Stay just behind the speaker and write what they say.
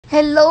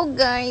Hello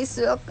guys,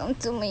 welcome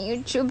to my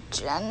YouTube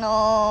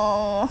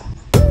channel.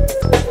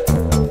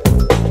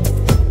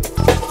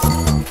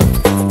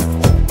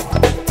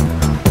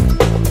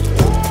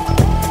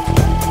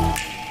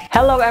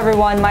 Hello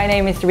everyone, my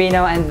name is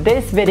Reno and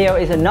this video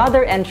is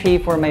another entry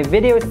for my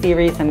video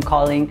series I'm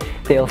calling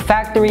the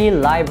Olfactory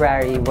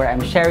Library, where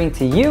I'm sharing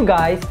to you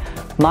guys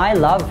my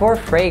love for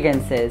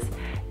fragrances.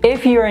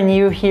 If you are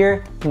new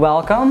here,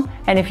 welcome,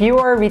 and if you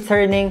are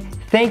returning,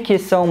 thank you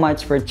so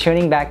much for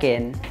tuning back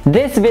in.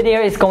 This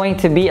video is going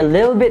to be a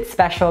little bit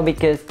special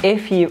because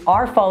if you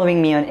are following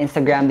me on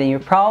Instagram, then you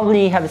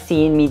probably have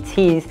seen me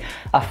tease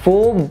a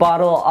full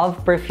bottle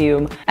of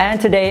perfume, and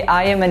today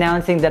I am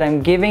announcing that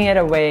I'm giving it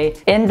away.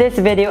 In this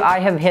video, I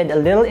have hid a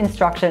little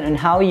instruction on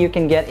how you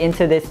can get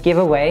into this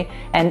giveaway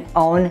and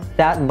own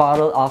that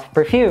bottle of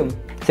perfume.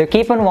 So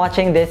keep on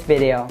watching this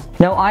video.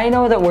 Now I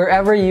know that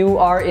wherever you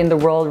are in the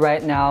world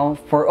right now,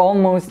 for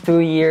almost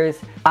 2 years,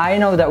 I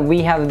know that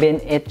we have been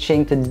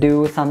itching to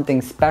do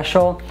something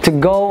special, to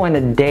go on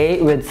a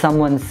date with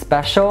someone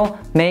special,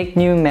 make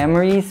new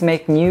memories,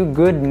 make new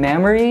good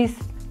memories.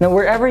 Now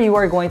wherever you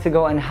are going to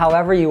go and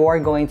however you are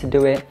going to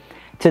do it,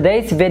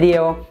 today's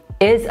video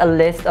is a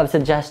list of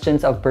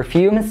suggestions of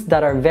perfumes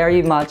that are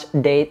very much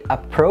date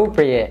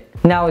appropriate.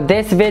 Now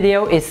this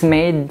video is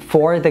made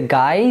for the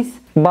guys,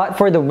 but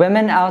for the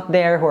women out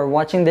there who are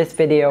watching this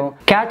video,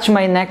 catch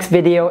my next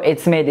video.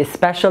 It's made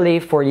especially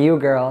for you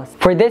girls.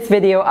 For this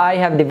video, I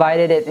have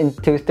divided it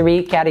into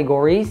 3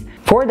 categories.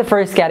 For the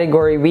first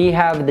category, we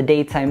have the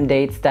daytime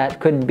dates that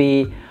could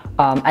be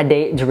a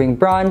date during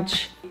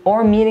brunch,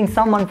 or meeting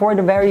someone for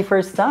the very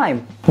first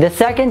time. The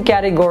second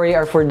category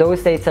are for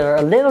those dates that are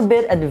a little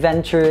bit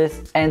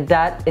adventurous, and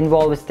that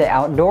involves the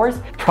outdoors,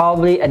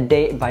 probably a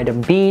date by the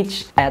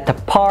beach, at the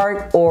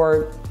park,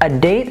 or a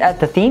date at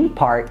the theme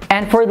park.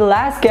 And for the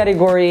last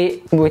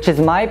category, which is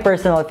my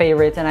personal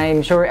favorites, and I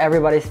am sure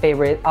everybody's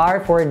favorite,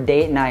 are for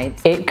date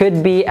nights. It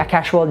could be a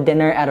casual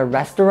dinner at a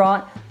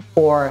restaurant,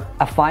 or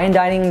a fine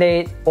dining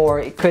date, or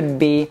it could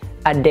be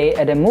a date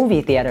at a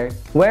movie theater.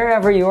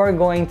 Wherever you are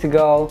going to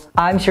go,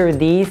 I'm sure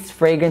these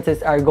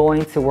fragrances are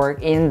going to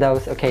work in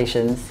those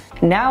occasions.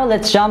 Now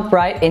let's jump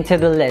right into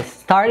the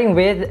list, starting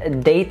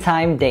with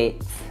daytime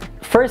dates.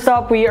 First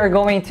up, we are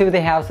going to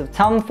the house of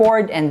Tom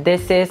Ford, and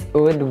this is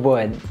Oud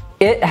Wood.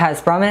 It has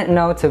prominent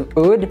notes of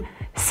oud,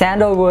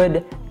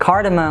 sandalwood,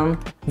 cardamom,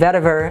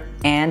 vetiver,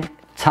 and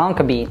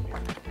tonka bean.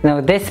 Now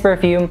this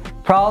perfume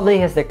probably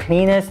has the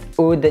cleanest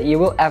oud that you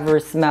will ever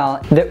smell.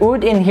 The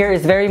oud in here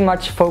is very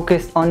much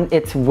focused on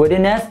its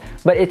woodiness,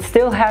 but it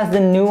still has the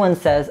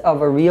nuances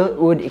of a real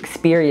oud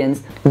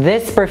experience.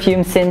 This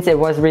perfume, since it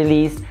was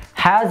released,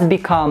 has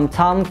become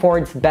Tom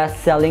Ford's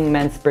best-selling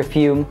men's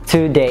perfume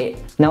to date.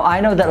 Now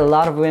I know that a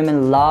lot of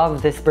women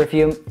love this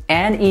perfume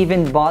and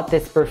even bought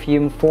this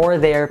perfume for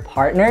their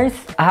partners.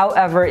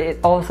 However, it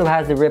also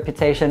has the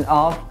reputation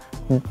of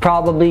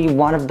probably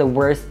one of the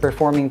worst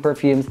performing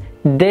perfumes.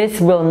 This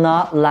will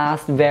not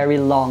last very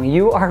long.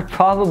 You are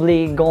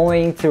probably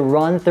going to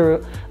run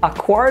through a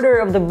quarter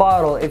of the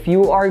bottle if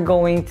you are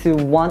going to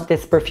want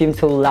this perfume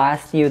to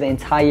last you the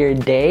entire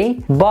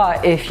day.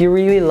 But if you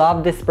really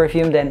love this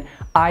perfume, then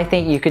I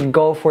think you could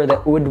go for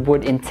the Oud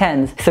Wood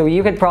Intense. So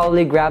you could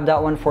probably grab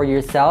that one for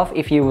yourself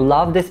if you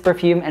love this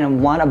perfume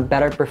and want a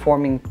better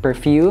performing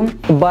perfume.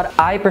 But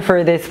I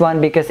prefer this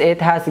one because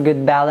it has a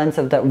good balance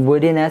of that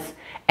woodiness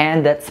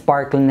and that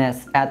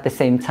sparkliness at the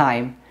same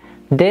time.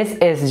 This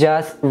is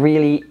just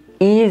really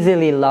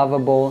easily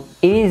lovable,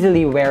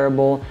 easily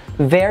wearable,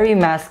 very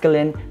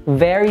masculine,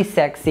 very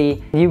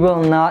sexy. You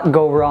will not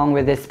go wrong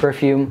with this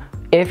perfume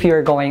if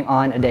you're going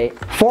on a date.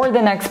 For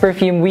the next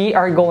perfume, we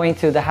are going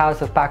to the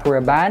house of Paco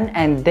Rabanne,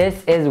 and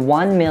this is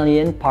 1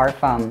 Million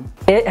Parfum.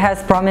 It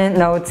has prominent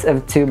notes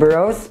of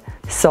tuberose,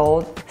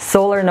 salt,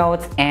 solar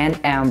notes, and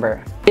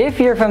amber. If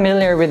you're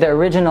familiar with the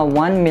original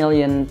 1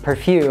 Million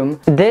perfume,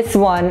 this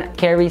one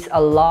carries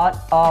a lot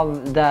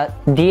of the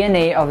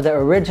DNA of the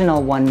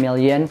original 1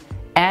 Million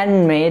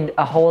and made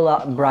a whole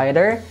lot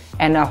brighter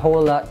and a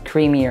whole lot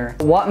creamier.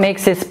 What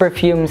makes this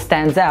perfume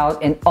stands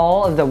out in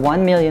all of the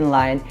 1 Million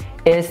line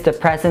is the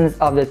presence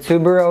of the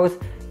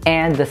tuberose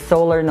and the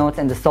solar notes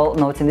and the salt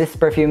notes in this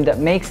perfume that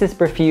makes this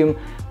perfume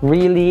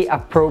really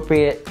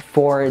appropriate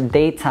for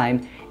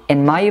daytime.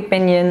 In my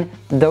opinion,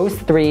 those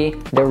 3,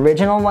 the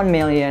original 1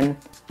 Million,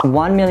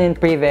 1 Million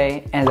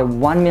Privé, and the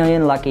 1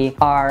 Million Lucky,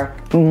 are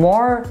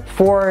more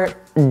for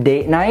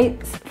date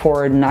nights,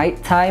 for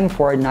nighttime,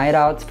 for night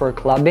outs, for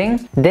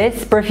clubbing.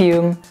 This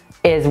perfume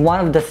is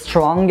one of the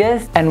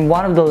strongest and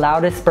one of the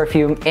loudest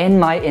perfume in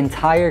my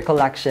entire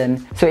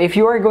collection. So if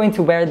you are going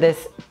to wear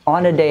this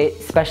on a date,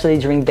 especially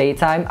during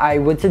daytime, I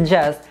would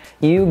suggest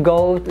you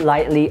go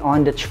lightly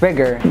on the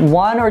trigger.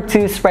 1 or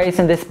 2 sprays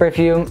in this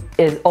perfume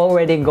is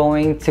already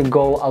going to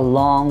go a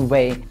long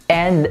way,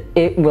 and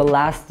it will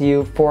last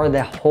you for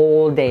the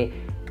whole day.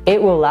 It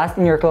will last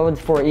in your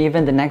clothes for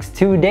even the next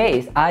 2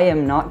 days. I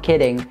am not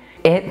kidding.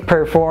 It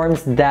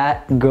performs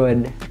that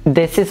good.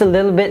 This is a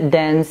little bit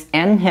dense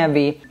and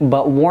heavy,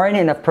 but worn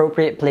in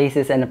appropriate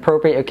places and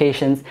appropriate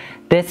occasions,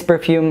 this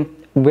perfume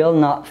will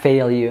not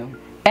fail you.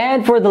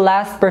 And for the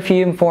last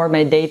perfume for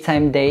my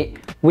daytime date,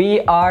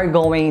 we are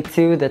going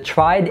to the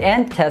tried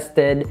and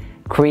tested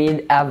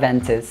Creed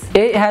Aventus.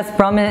 It has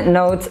prominent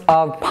notes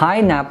of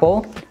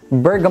pineapple,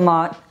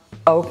 bergamot,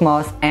 oak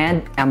moss,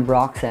 and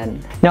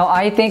ambroxan. Now,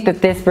 I think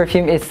that this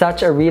perfume is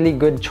such a really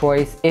good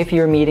choice if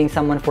you're meeting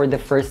someone for the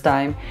first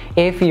time,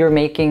 if you're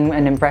making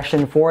an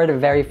impression for the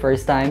very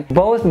first time.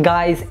 Both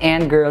guys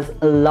and girls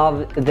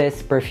love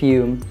this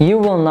perfume. You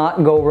will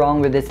not go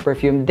wrong with this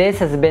perfume. This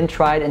has been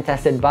tried and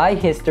tested by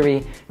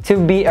history to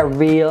be a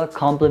real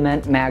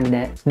compliment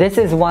magnet. This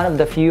is one of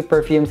the few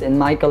perfumes in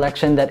my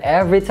collection that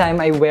every time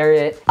I wear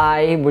it,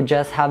 I would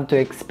just have to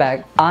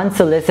expect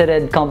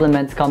unsolicited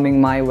compliments coming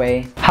my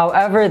way.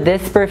 However,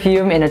 this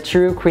perfume in a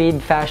true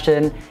Creed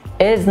fashion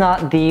is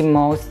not the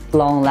most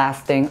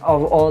long-lasting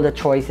of all the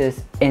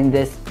choices in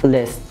this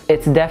list.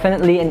 It's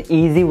definitely an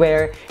easy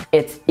wear,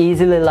 it's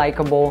easily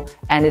likable,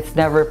 and it's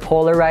never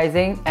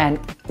polarizing, and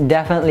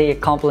definitely a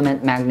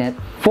compliment magnet.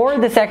 For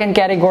the second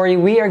category,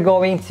 we are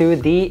going to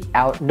the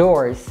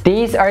outdoors.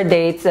 These are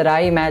dates that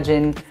I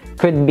imagine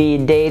could be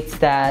dates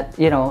that,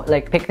 you know,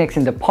 like picnics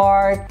in the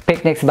park,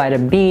 picnics by the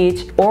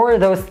beach, or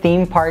those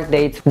theme park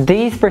dates.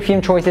 These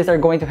perfume choices are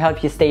going to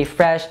help you stay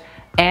fresh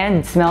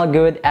and smell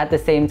good at the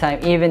same time,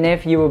 even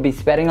if you will be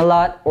sweating a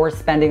lot or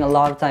spending a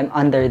lot of time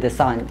under the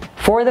sun.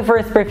 For the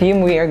first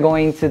perfume, we are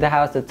going to the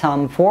house of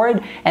Tom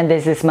Ford, and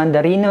this is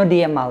Mandarino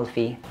di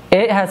Amalfi.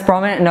 It has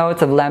prominent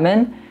notes of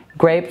lemon,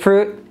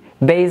 grapefruit,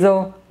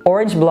 basil,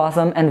 orange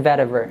blossom, and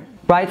vetiver.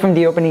 Right from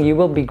the opening, you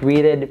will be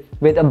greeted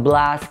with a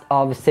blast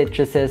of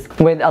citruses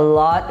with a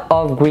lot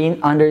of green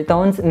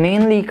undertones,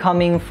 mainly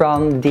coming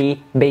from the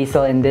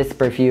basil in this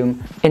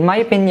perfume. In my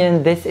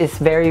opinion, this is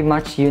very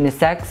much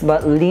unisex,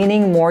 but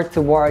leaning more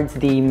towards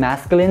the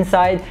masculine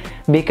side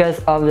because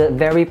of the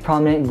very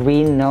prominent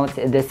green notes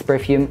in this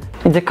perfume.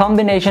 The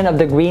combination of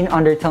the green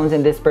undertones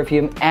in this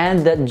perfume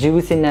and the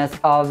juiciness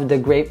of the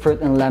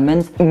grapefruit and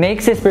lemons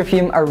makes this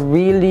perfume a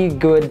really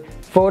good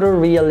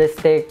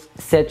photorealistic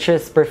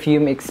citrus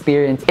perfume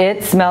experience.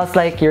 It smells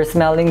like you're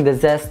smelling the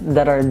zest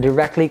that are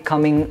directly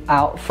coming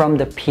out from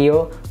the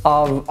peel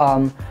of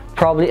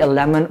probably a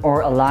lemon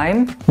or a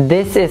lime.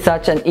 This is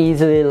such an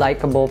easily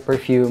likable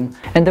perfume.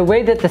 And the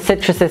way that the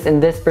citruses in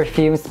this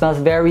perfume smells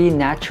very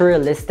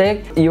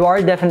naturalistic, you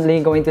are definitely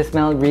going to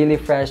smell really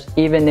fresh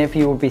even if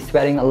you will be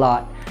sweating a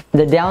lot.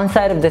 The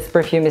downside of this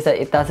perfume is that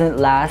it doesn't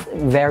last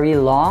very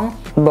long,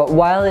 but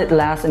while it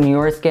lasts on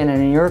your skin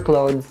and in your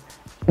clothes,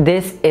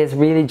 this is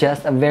really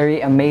just a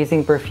very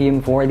amazing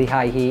perfume for the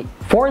high heat.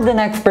 For the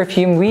next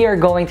perfume, we are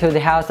going to the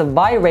house of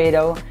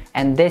Byredo,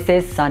 and this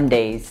is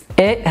Sundazed.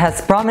 It has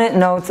prominent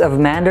notes of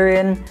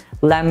mandarin,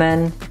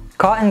 lemon,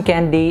 cotton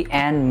candy,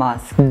 and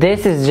musk.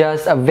 This is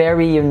just a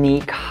very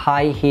unique,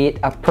 high heat,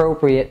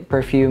 appropriate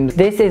perfume.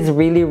 This is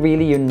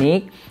really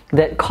unique.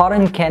 That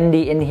cotton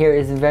candy in here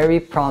is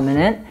very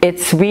prominent.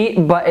 It's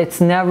sweet, but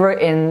it's never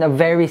in a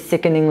very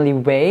sickeningly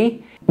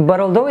way. But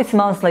although it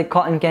smells like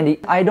cotton candy,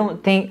 I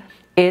don't think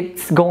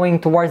it's going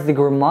towards the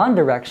gourmand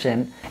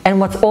direction. And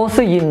what's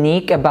also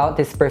unique about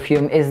this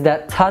perfume is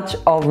that touch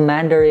of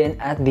mandarin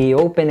at the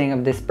opening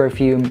of this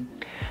perfume.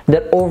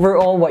 That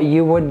overall what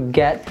you would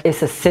get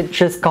is a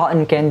citrus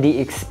cotton candy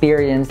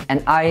experience,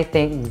 and I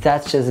think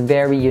that's just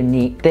very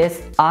unique.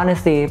 This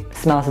honestly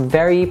smells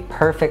very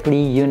perfectly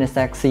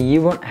unisex, so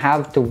you won't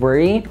have to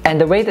worry. And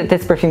the way that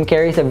this perfume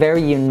carries a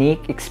very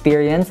unique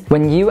experience,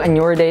 when you and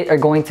your date are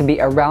going to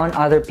be around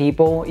other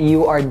people,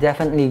 you are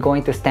definitely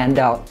going to stand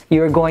out.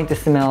 You're going to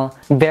smell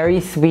very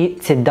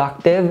sweet,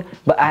 seductive,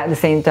 but at the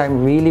same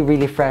time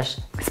really fresh,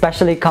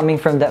 especially coming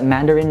from that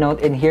mandarin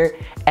note in here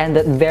and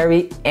that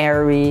very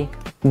airy,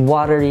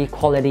 watery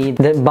quality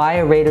that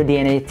Byredo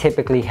DNA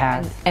typically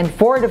has. And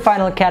for the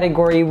final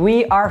category,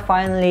 we are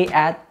finally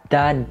at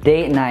the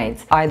date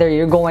nights. Either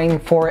you're going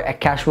for a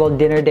casual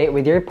dinner date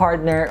with your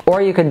partner,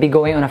 or you could be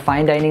going on a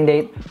fine dining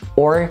date,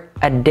 or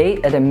a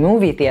date at the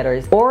movie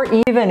theaters, or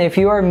even if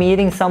you are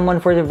meeting someone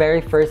for the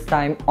very first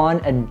time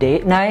on a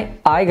date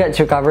night, I got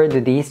you covered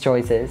with these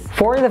choices.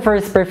 For the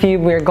first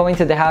perfume, we're going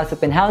to the house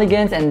of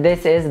Penhaligon, and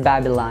this is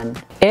Babylon.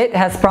 It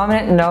has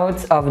prominent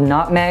notes of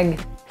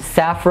nutmeg,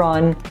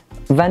 saffron,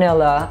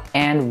 vanilla,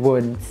 and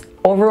woods.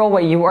 Overall,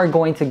 what you are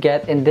going to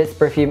get in this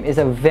perfume is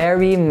a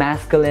very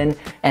masculine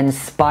and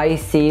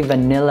spicy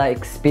vanilla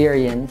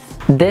experience.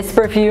 This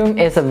perfume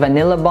is a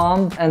vanilla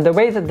bomb, and the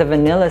way that the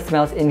vanilla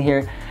smells in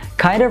here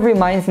kind of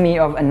reminds me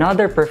of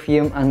another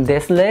perfume on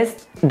this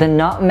list. The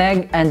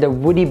nutmeg and the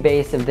woody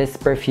base of this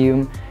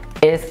perfume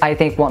is, I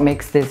think, what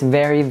makes this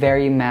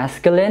very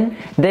masculine.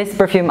 This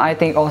perfume, I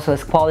think, also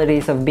has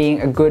qualities of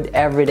being a good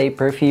everyday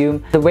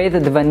perfume. The way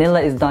that the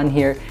vanilla is done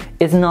here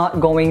is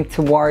not going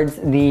towards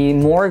the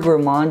more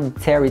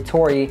gourmand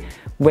territory,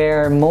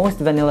 where most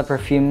vanilla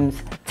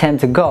perfumes tend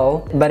to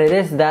go, but it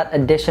is that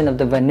addition of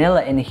the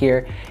vanilla in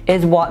here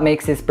is what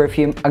makes this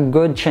perfume a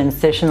good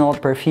transitional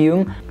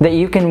perfume that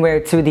you can wear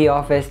to the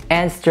office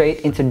and straight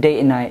into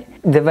date and night.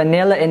 The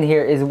vanilla in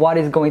here is what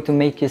is going to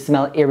make you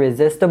smell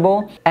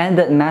irresistible, and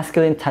that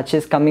masculine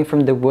touches coming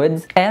from the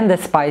woods and the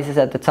spices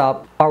at the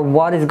top are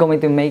what is going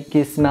to make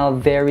you smell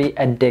very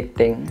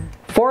addicting.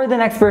 For the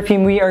next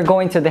perfume, we are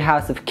going to the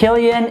house of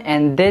Kilian,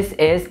 and this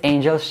is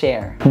Angel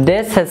Share.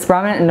 This has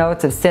prominent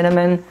notes of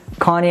cinnamon,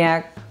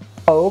 cognac,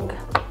 oak,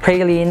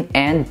 praline,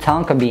 and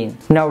tonka bean.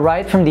 Now,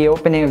 right from the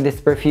opening of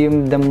this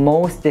perfume, the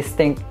most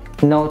distinct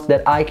note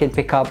that I could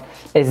pick up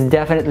is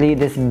definitely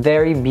this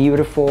very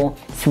beautiful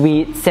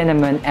sweet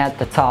cinnamon at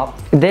the top.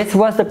 This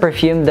was the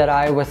perfume that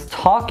I was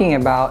talking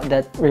about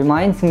that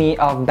reminds me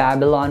of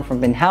Babylon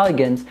from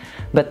Penhaligon,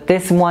 but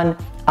this one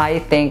I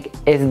think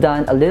is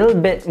done a little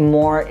bit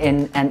more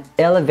in an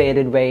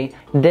elevated way.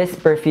 This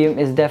perfume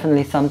is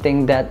definitely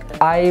something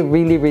that I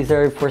really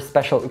reserve for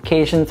special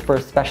occasions, for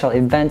special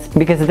events,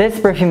 because this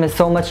perfume has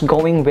so much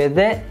going with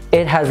it.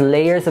 It has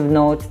layers of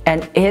notes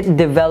and it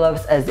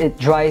develops as it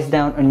dries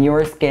down on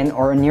your skin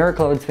or on your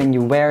clothes when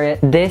you wear it.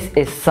 This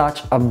is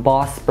such a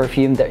boss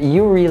perfume that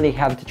you really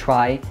have to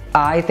try.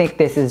 I think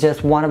this is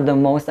just one of the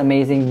most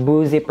amazing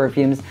boozy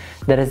perfumes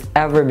that has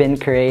ever been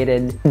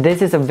created.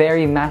 This is a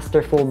very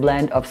masterful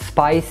blend of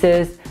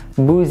spices,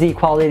 boozy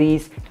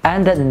qualities,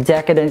 and that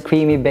decadent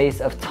creamy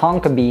base of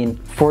tonka bean.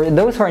 For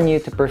those who are new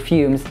to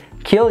perfumes,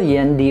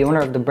 Kilian, the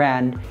owner of the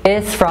brand,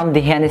 is from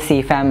the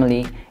Hennessy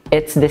family.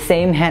 It's the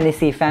same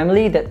Hennessy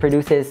family that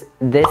produces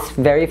this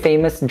very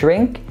famous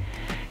drink.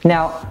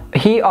 Now,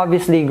 he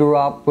obviously grew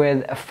up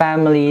with a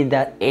family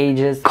that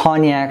ages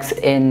cognacs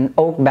in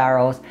oak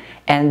barrels,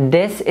 and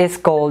this is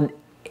called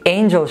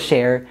Angel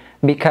Share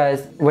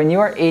because when you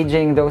are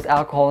aging those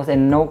alcohols in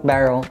an oak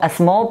barrel, a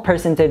small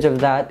percentage of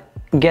that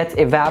gets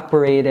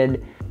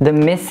evaporated. The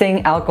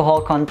missing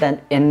alcohol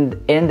content in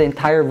the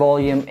entire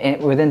volume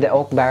within the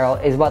oak barrel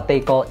is what they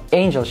call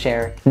Angel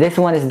Share. This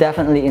one is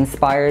definitely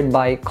inspired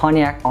by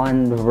Cognac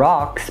on the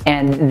Rocks,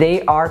 and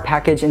they are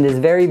packaged in this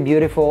very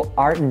beautiful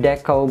Art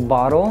Deco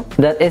bottle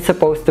that is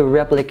supposed to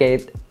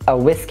replicate a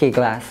whiskey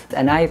glass.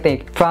 And I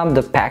think from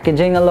the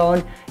packaging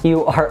alone,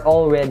 you are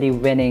already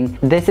winning.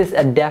 This is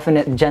a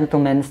definite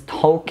gentleman's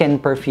token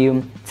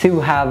perfume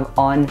to have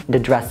on the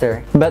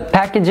dresser. But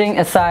packaging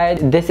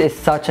aside, this is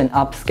such an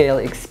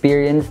upscale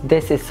experience.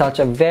 This is such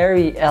a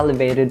very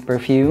elevated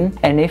perfume.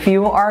 And if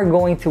you are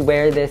going to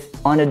wear this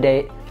on a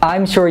date,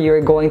 I'm sure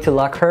you're going to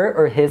lock her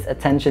or his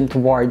attention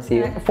towards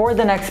you. For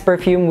the next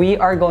perfume, we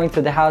are going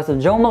to the house of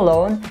Joe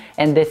Malone,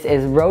 and this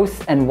is Rose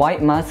and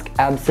White Musk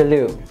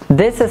Absolu.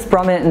 This has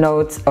prominent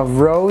notes of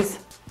rose,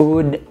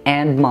 oud,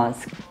 and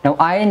musk. Now,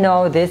 I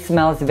know this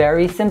smells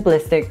very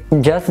simplistic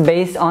just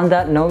based on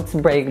that notes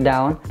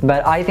breakdown,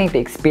 but I think the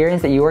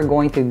experience that you are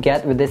going to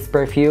get with this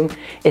perfume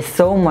is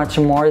so much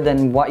more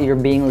than what you're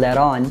being led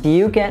on.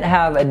 You can't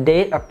have a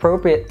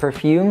date-appropriate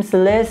perfumes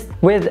list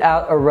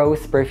without a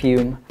rose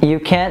perfume. You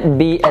can't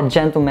be a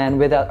gentleman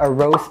without a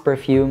rose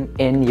perfume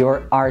in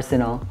your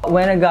arsenal.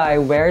 When a guy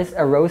wears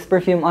a rose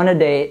perfume on a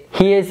date,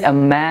 he is a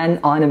man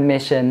on a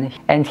mission,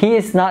 and he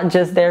is not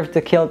just there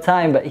to kill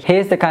time, but he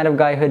is the kind of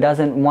guy who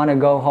doesn't want to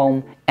go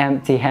home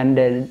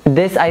empty-handed.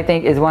 This, I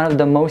think, is one of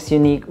the most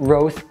unique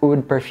rose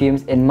oud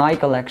perfumes in my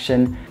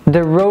collection.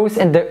 The rose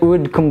and the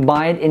oud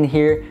combined in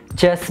here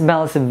just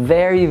smells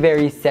very,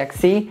 very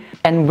sexy.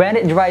 And when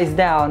it dries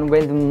down,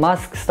 when the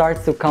musk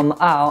starts to come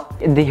out,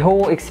 the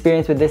whole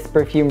experience with this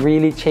perfume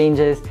really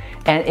changes,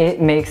 and it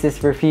makes this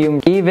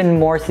perfume even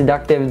more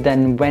seductive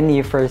than when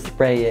you first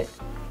spray it.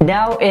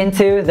 Now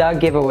into the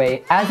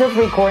giveaway. As of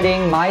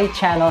recording, my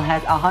channel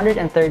has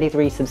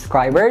 133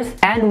 subscribers,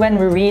 and when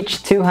we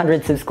reach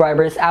 200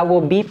 subscribers, I will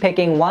be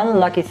picking one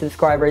lucky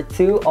subscriber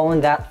to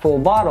own that full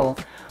bottle.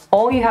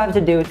 All you have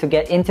to do to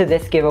get into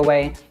this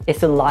giveaway is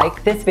to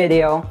like this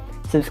video,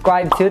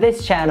 subscribe to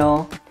this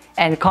channel,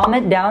 and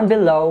comment down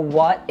below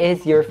what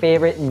is your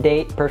favorite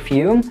date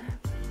perfume,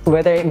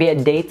 whether it be a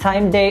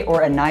daytime date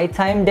or a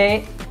nighttime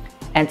date,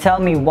 and tell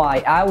me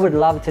why. I would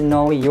love to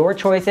know your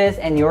choices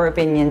and your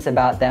opinions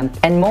about them.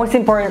 And most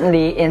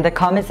importantly, in the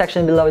comment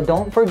section below,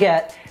 don't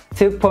forget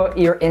to put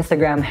your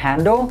Instagram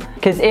handle,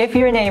 because if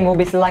your name will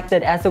be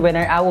selected as the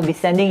winner, I will be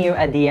sending you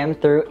a DM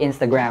through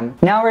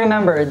Instagram. Now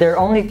remember, there are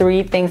only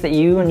 3 things that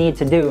you need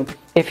to do.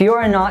 If you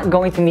are not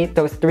going to meet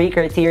those 3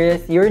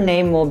 criteria, your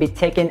name will be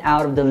taken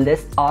out of the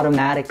list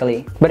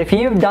automatically. But if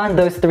you've done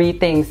those 3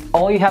 things,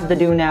 all you have to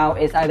do now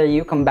is either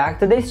you come back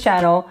to this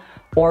channel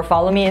or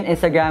follow me on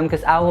Instagram,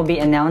 because I will be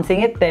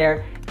announcing it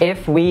there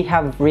if we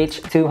have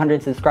reached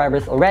 200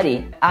 subscribers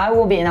already. I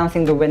will be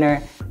announcing the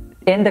winner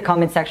in the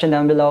comment section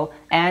down below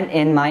and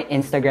in my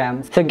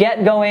Instagram. So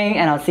get going,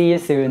 and I'll see you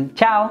soon.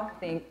 Ciao!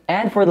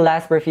 And for the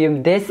last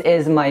perfume, this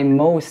is my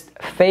most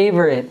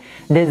favorite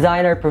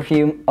designer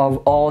perfume of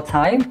all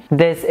time.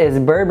 This is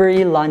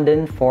Burberry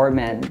London for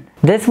Men.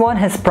 This one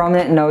has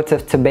prominent notes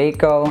of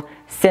tobacco,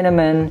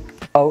 cinnamon,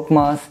 oak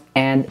moss,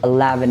 and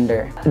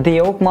lavender.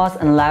 The oak moss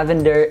and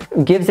lavender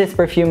gives this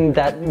perfume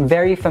that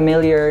very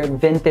familiar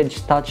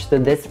vintage touch to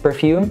this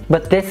perfume,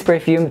 but this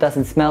perfume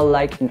doesn't smell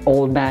like an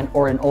old man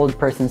or an old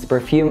person's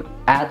perfume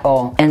at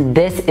all. And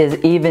this is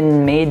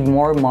even made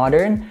more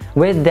modern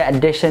with the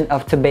addition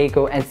of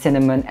tobacco and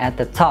cinnamon at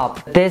the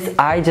top. This,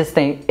 I just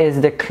think,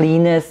 is the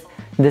cleanest,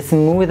 the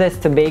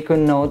smoothest tobacco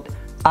note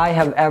I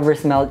have ever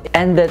smelled,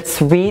 and that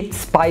sweet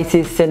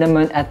spicy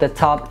cinnamon at the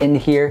top in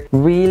here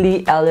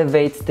really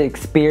elevates the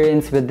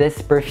experience with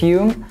this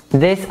perfume.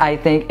 This, I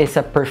think, is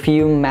a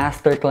perfume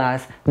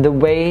masterclass. The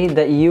way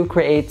that you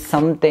create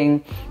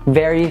something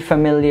very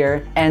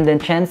familiar and then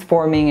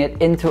transforming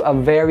it into a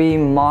very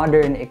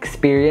modern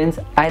experience,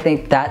 I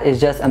think that is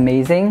just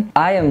amazing.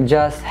 I am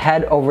just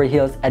head over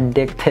heels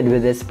addicted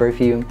with this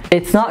perfume.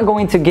 It's not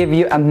going to give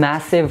you a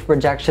massive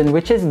projection,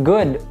 which is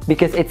good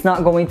because it's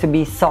not going to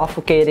be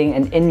suffocating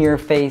and in your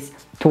face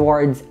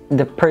towards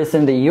the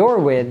person that you're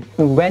with.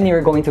 When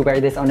you're going to wear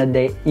this on a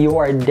date, you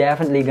are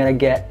definitely gonna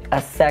get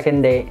a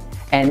second date.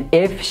 And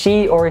if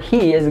she or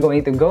he is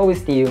going to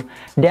ghost you,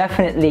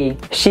 definitely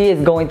she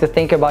is going to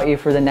think about you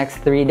for the next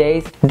 3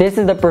 days. This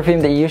is the perfume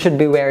that you should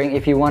be wearing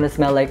if you want to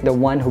smell like the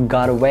one who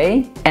got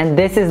away. And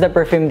this is the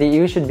perfume that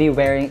you should be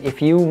wearing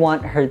if you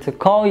want her to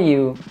call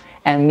you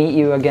and meet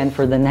you again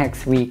for the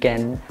next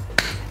weekend.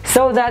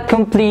 So that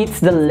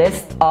completes the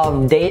list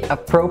of date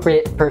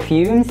appropriate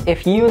perfumes.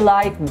 If you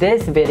like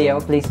this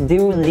video, please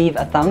do leave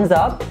a thumbs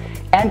up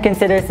and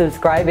consider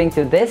subscribing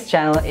to this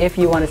channel if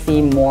you want to see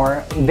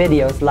more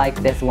videos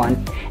like this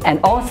one.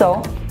 And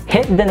also,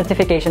 hit the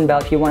notification bell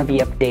if you want to be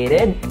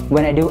updated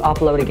when I do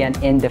upload again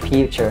in the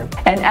future.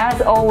 And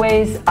as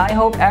always, I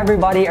hope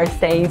everybody are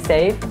staying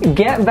safe,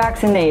 get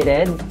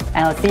vaccinated, and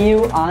I'll see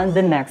you on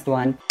the next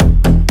one.